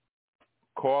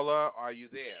 Caller, are you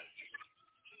there?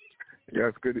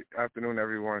 Yes, good afternoon,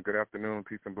 everyone. Good afternoon.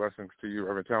 Peace and blessings to you,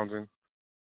 Reverend Townsend.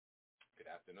 Good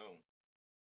afternoon.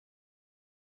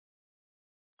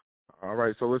 All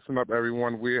right, so listen up,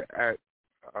 everyone. We're at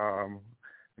an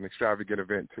extravagant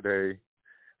event today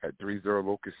at 30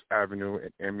 Locust Avenue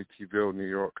in Amityville, New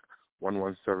York,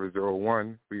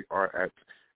 11701. We are at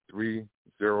 30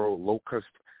 Locust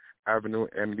Avenue,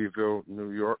 Amityville,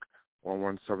 New York,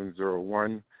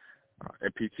 11701.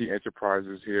 MPT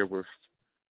Enterprises here with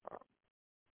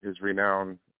his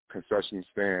renowned concession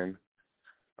stand.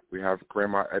 We have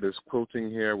Grandma Etta's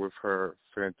Quilting here with her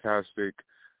fantastic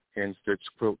hand-stitched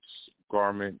quilts,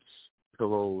 garments,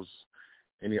 pillows,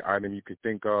 any item you could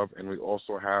think of. And we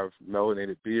also have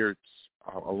Melanated Beards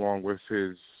along with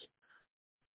his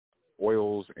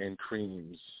oils and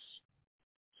creams.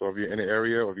 So if you're in the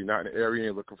area or if you're not in the area and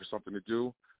you're looking for something to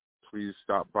do, please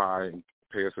stop by and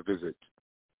pay us a visit.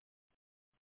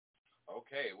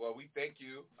 Okay, well, we thank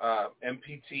you.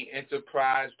 MPT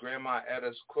Enterprise, Grandma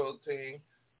Etta's Quilting,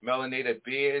 Melanated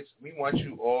Beards. We want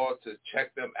you all to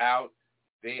check them out.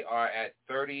 They are at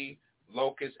 30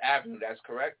 Locust Avenue. That's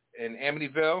correct? In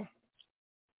Amityville?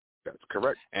 That's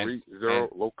correct. 30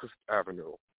 Locust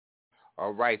Avenue.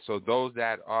 All right, so those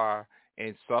that are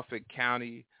in Suffolk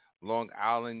County, Long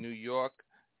Island, New York,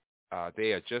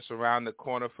 they are just around the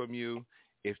corner from you.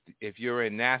 If you're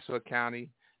in Nassau County,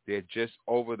 they're just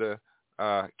over the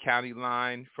county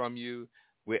line from you.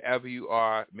 Wherever you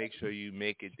are, make sure you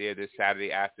make it there this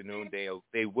Saturday afternoon.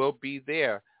 They will be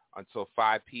there until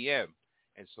 5 p.m.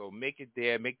 And so make it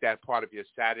there. Make that part of your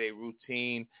Saturday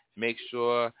routine. Make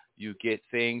sure you get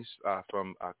things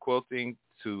from quilting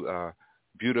to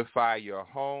beautify your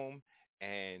home,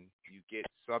 and you get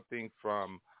something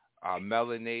from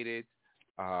Melanated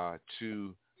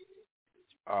to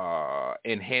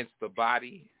enhance the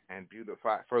body and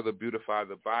further beautify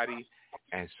the body.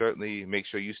 And certainly make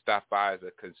sure you stop by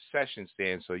the concession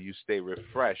stand so you stay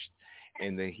refreshed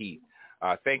in the heat.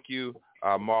 Thank you,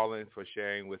 Marlon, for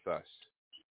sharing with us.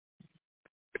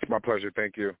 It's my pleasure.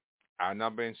 Thank you. Our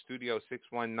number in studio,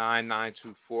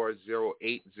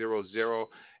 619-924-0800.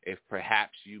 If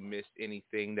perhaps you missed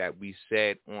anything that we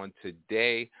said on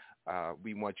today,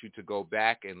 we want you to go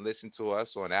back and listen to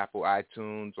us on Apple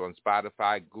iTunes, on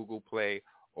Spotify, Google Play,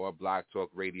 or Blog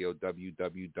Talk Radio,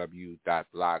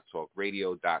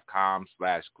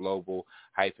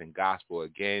 www.blogtalkradio.com/global-gospel.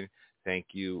 Again,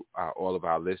 thank you, all of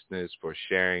our listeners, for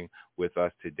sharing with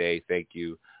us today. Thank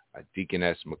you,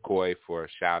 Deaconess McCoy, for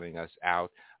shouting us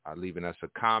out, leaving us a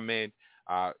comment.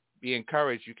 Be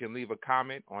encouraged. You can leave a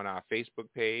comment on our Facebook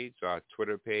page, our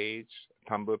Twitter page,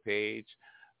 Tumblr page,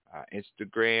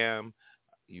 Instagram.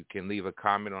 You can leave a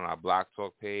comment on our Blog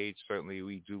Talk page. Certainly,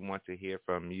 we do want to hear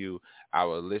from you,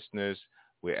 our listeners,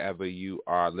 wherever you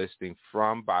are listening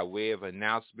from. By way of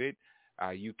announcement,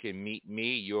 you can meet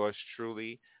me, yours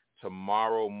truly,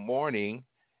 tomorrow morning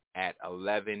at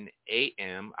 11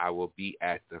 a.m. I will be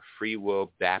at the Free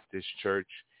Will Baptist Church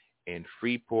in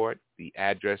Freeport. The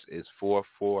address is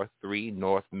 443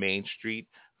 North Main Street,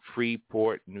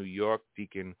 Freeport, New York.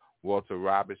 Deacon Walter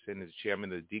Robertson is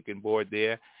chairman of the deacon board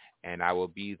there. and I will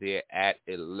be there at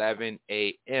 11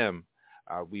 a.m.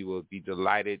 We will be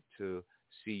delighted to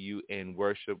see you in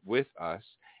worship with us.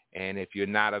 And if you're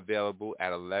not available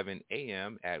at 11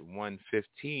 a.m., at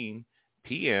 1:15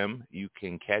 p.m., you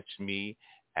can catch me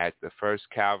at the First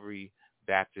Calvary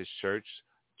Baptist Church,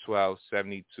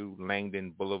 1272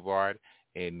 Langdon Boulevard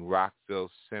in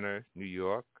Rockville Center, New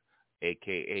York,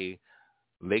 a.k.a.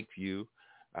 Lakeview.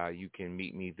 You can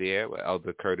meet me there.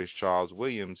 Elder Curtis Charles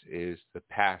Williams is the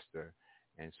pastor.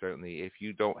 And certainly if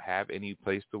you don't have any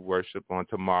place to worship on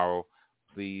tomorrow,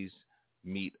 please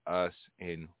meet us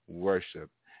in worship.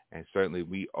 And certainly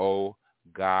we owe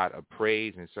God a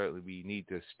praise, and certainly we need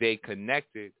to stay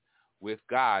connected with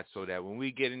God so that when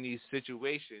we get in these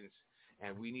situations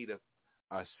and we need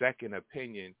a second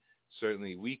opinion,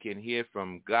 certainly we can hear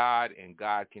from God, and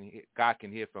God can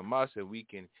hear from us, and we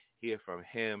can hear from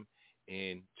him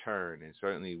in turn. And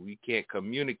certainly we can't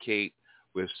communicate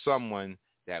with someone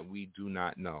that we do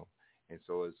not know. And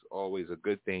so it's always a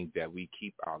good thing that we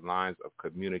keep our lines of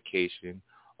communication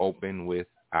open with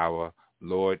our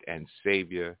Lord and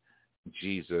Savior,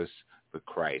 Jesus the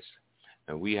Christ.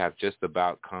 And we have just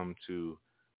about come to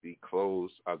the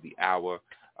close of the hour.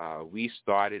 We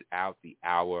started out the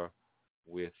hour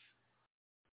with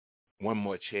One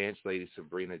More Chance, Lady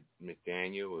Sabrina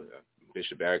McDaniel,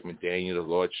 Bishop Eric McDaniel, the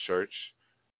Lord's Church.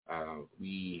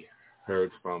 We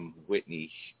heard from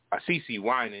C.C.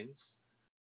 Winans,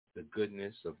 The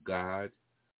Goodness of God.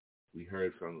 We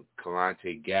heard from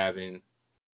Kalante Gavin,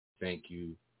 Thank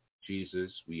You,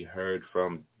 Jesus. We heard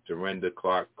from Dorinda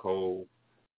Clark Cole,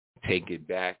 Take It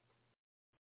Back.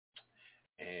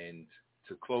 And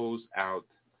to close out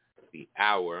the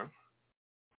hour,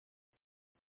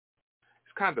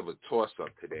 it's kind of a toss-up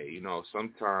today. You know,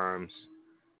 sometimes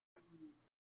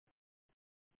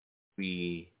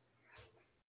we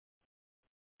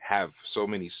have so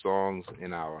many songs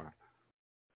in our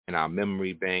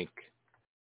memory bank.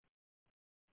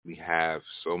 We have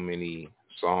so many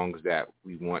songs that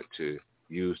we want to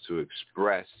use to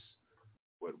express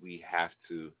what we have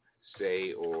to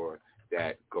say, or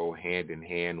that go hand in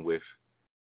hand with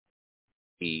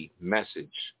the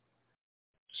message.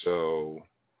 So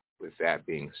with that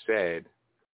being said,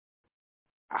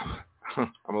 I'm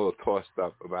a little tossed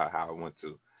up about how I want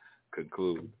to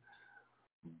conclude.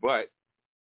 But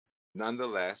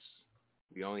nonetheless,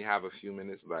 we only have a few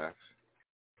minutes left.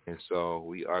 And so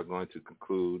we are going to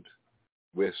conclude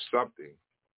with something.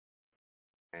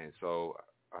 And so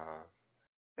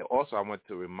and also I want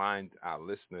to remind our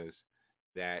listeners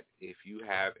that if you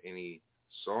have any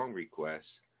song requests,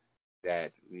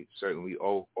 that we certainly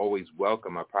always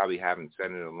welcome. I probably haven't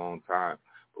said it in a long time,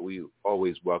 but we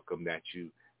always welcome that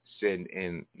you send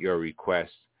in your requests,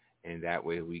 and that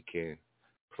way we can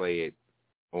play it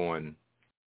on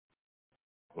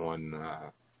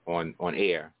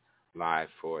air live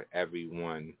for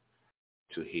everyone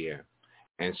to hear.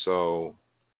 And so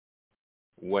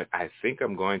what I think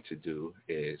I'm going to do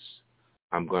is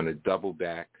I'm going to double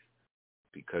back,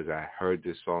 because I heard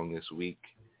this song this week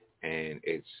and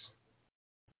it's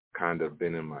kind of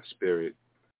been in my spirit.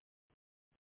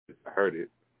 I heard it.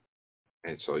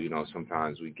 And so, you know,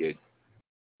 sometimes we get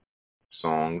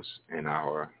songs in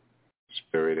our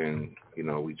spirit and, you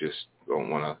know, we just don't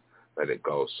want to let it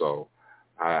go. So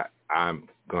I'm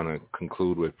going to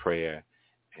conclude with prayer,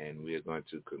 and we are going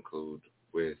to conclude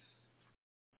with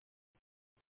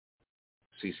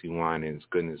C.C. Winans'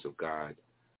 Goodness of God.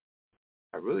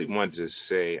 I really wanted to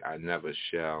say I never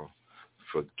shall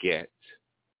forget,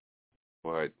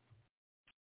 but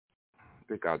I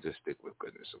think I'll just stick with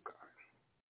Goodness of God.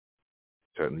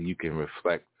 Certainly you can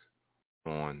reflect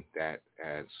on that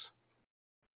as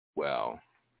well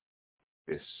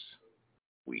this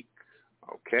week.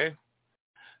 Okay?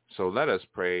 So let us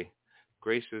pray.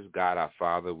 Gracious God, our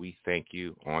Father, we thank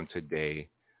you on today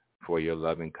for your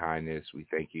loving kindness. We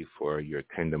thank you for your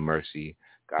tender mercy.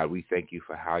 God, we thank you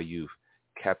for how you've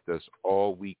kept us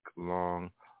all week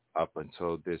long up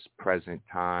until this present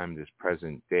time, this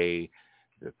present day,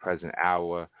 the present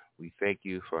hour. We thank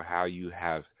you for how you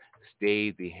have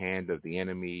stayed the hand of the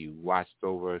enemy. You watched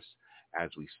over us as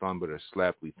we slumbered or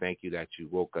slept. We thank you that you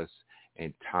woke us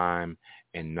in time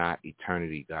and not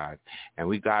eternity, God.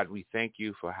 And God, we thank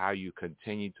you for how you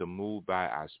continue to move by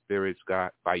our spirits,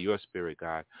 God, by your spirit,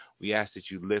 God. We ask that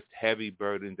you lift heavy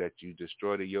burdens, that you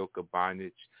destroy the yoke of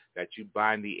bondage, that you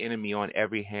bind the enemy on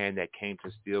every hand that came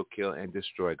to steal, kill, and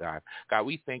destroy, God. God,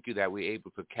 we thank you that we're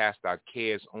able to cast our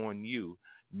cares on you,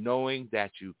 knowing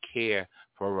that you care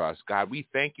for us. God, we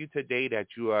thank you today that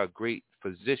you are a great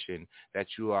physician, that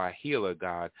you are a healer,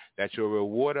 God, that you're a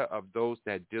rewarder of those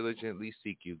that diligently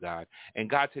seek you, God. And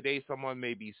God, today someone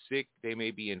may be sick, they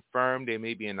may be infirm, they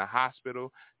may be in the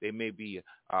hospital, they may be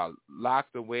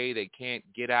locked away, they can't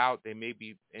get out, they may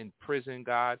be in prison,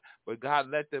 God. But God,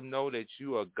 let them know that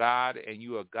you are God and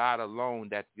you are God alone,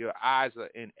 that your eyes are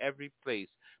in every place,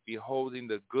 beholding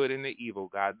the good and the evil,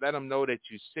 God. Let them know that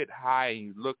you sit high and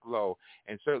you look low.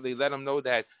 And certainly let them know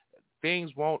that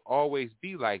things won't always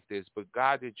be like this, but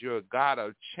God, that you're a God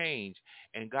of change.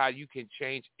 And God, you can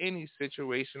change any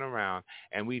situation around.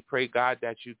 And we pray, God,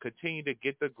 that you continue to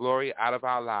get the glory out of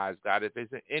our lives, God. If there's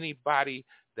anybody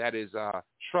that is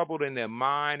troubled in their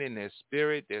mind, in their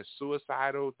spirit, they're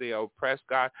suicidal, they're oppressed,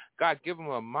 God, give them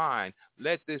a mind.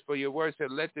 Let this, for your word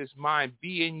said, let this mind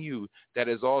be in you that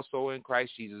is also in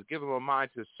Christ Jesus. Give them a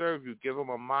mind to serve you. Give them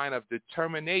a mind of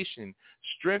determination.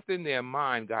 Strengthen their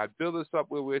mind, God. Build us up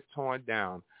where we're torn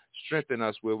down. Strengthen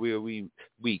us where we're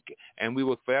weak. And we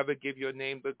will forever give your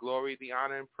name the glory, the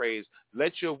honor, and praise.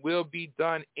 Let your will be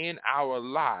done in our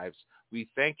lives. We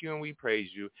thank you and we praise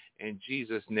you. In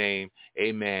Jesus' name,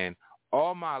 amen.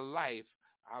 All my life,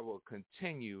 I will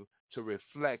continue to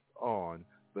reflect on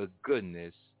the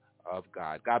goodness of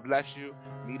God. God bless you.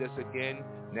 Meet us again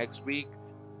next week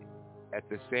at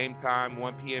the same time,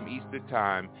 1 p.m. Eastern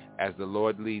time, as the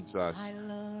Lord leads us.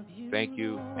 Thank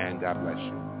you, and God bless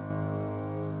you.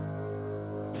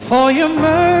 For your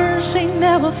mercy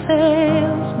never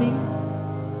fails me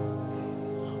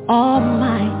all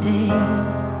my days.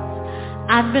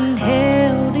 I've been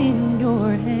held in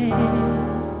your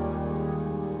hand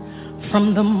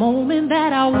from the moment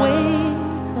that I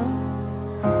wake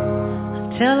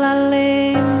up till I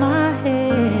lay my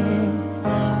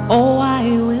head. Oh, I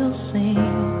will sing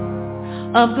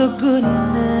of the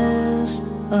goodness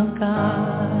of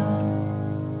God.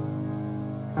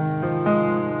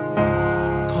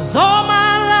 'Cause all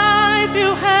my life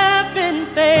you have been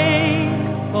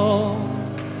faithful.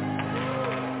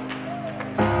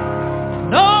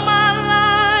 All my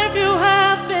life you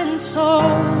have been so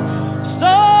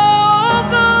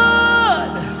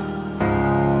good.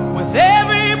 With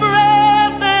every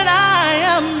breath that I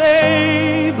am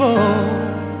able,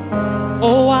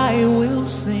 oh, I will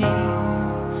sing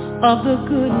of the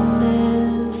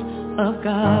goodness of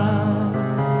God.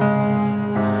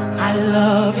 I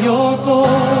love your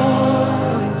voice.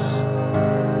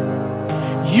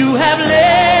 You have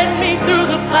led me through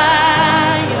the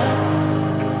fire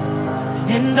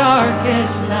in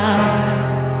darkest night.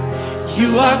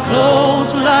 You are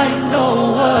close like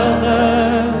no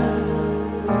other.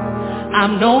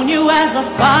 I've known you as a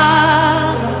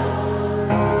father.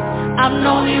 I've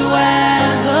known you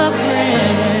as a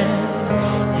friend.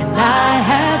 And I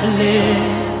have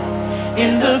lived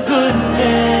in the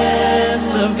goodness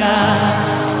of God.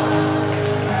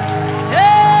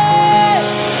 Hey!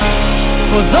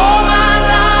 'Cause all my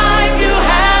life you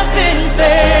have been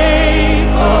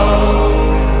faithful.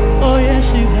 Oh yes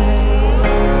you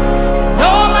have.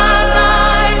 All my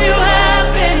life you have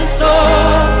been so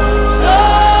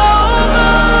good.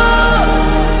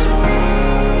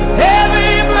 With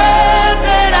every breath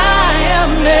that I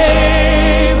am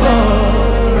able,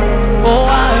 oh I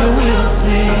will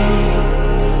sing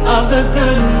of the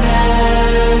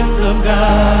goodness of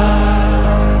God.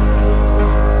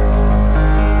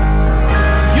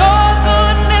 Your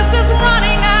goodness is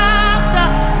running after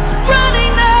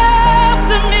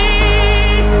me.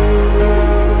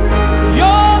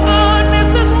 Your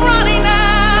goodness is running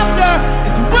after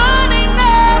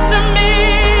me.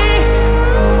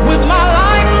 With my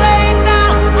life laid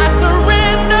down, I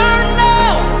surrender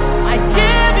now. I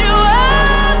give you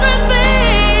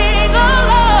everything, oh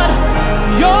Lord.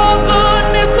 Your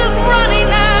goodness is running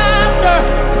after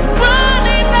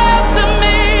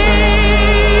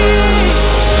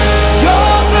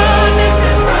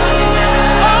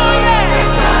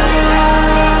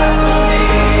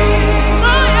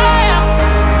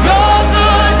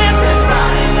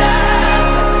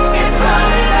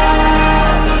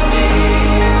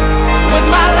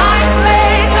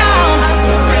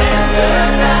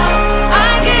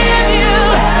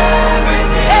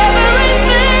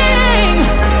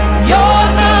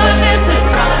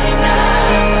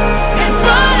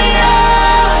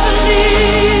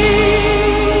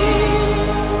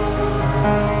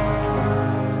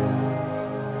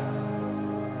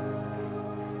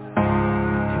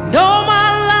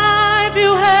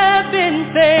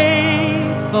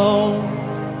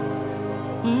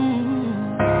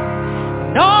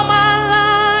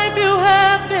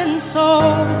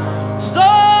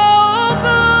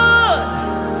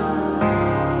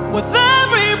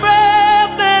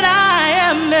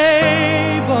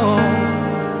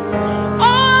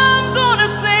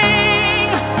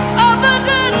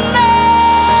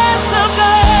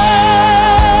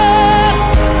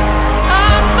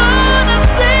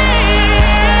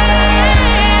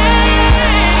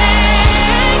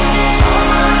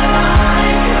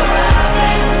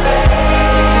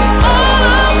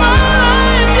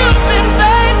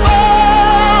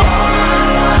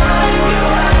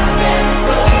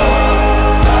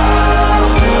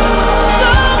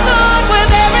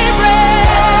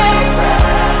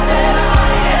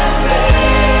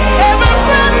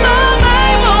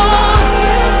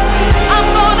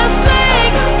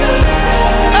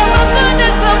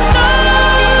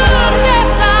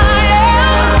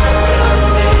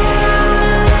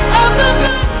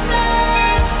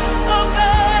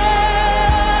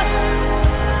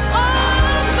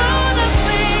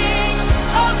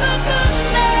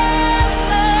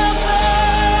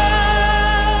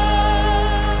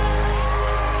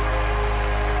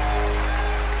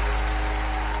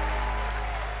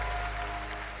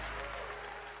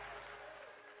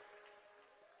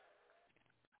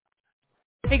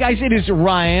Hey guys, it is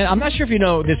Ryan. I'm not sure if you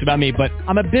know this about me, but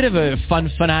I'm a bit of a fun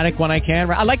fanatic when I can.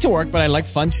 I like to work, but I like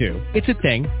fun too. It's a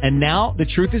thing. And now the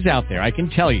truth is out there. I can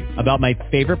tell you about my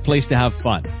favorite place to have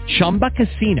fun. Chumba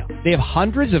Casino. They have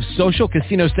hundreds of social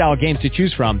casino style games to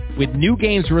choose from with new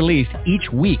games released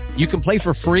each week. You can play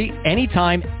for free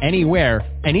anytime, anywhere.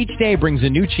 And each day brings a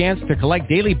new chance to collect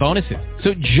daily bonuses.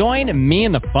 So join me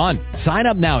in the fun. Sign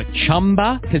up now at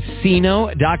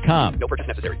ChumbaCasino.com. No purchase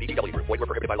necessary. VGW Group. Void where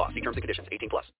prohibited by law. See terms and conditions. 18+.